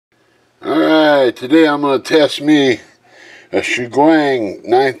Alright, today I'm going to test me a Shuguang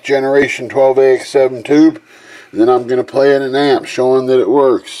 9th generation 12AX7 tube. And then I'm going to play in an amp showing that it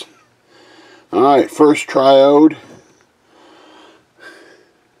works. Alright, first triode.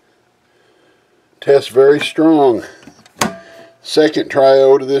 Test very strong. Second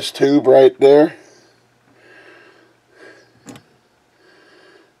triode of this tube right there.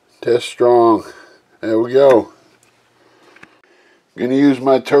 Test strong. There we go. I'm going to use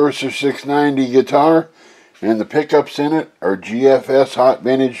my Turser 690 guitar, and the pickups in it are GFS Hot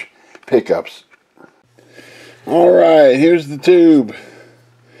Vintage pickups. Alright, here's the tube.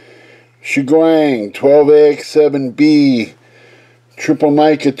 Shuguang 12AX7 triple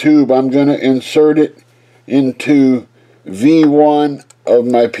mica tube. I'm going to insert it into V1 of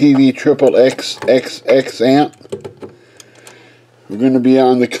my Peavey XXX amp. We're going to be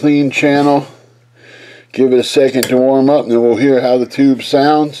on the clean channel. Give it a second to warm up, and then we'll hear how the tube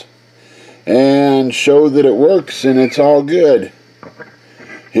sounds and show that it works and it's all good.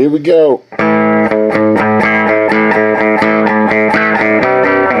 Here we go.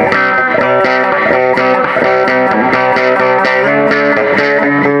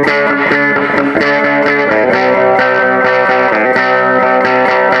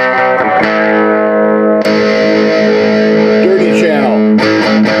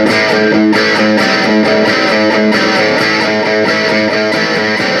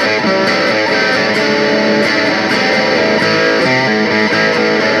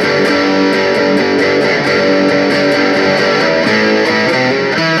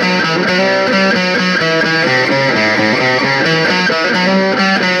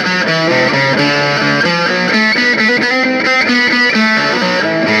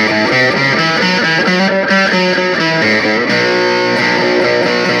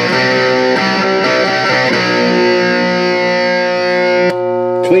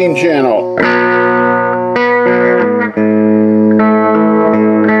 Clean channel.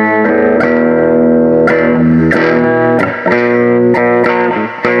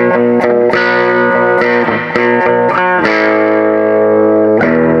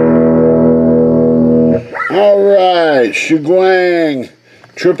 Alright, Shuguang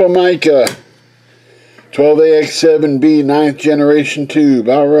triple mica 12AX7 9th generation tube.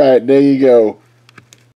 Alright, there you go.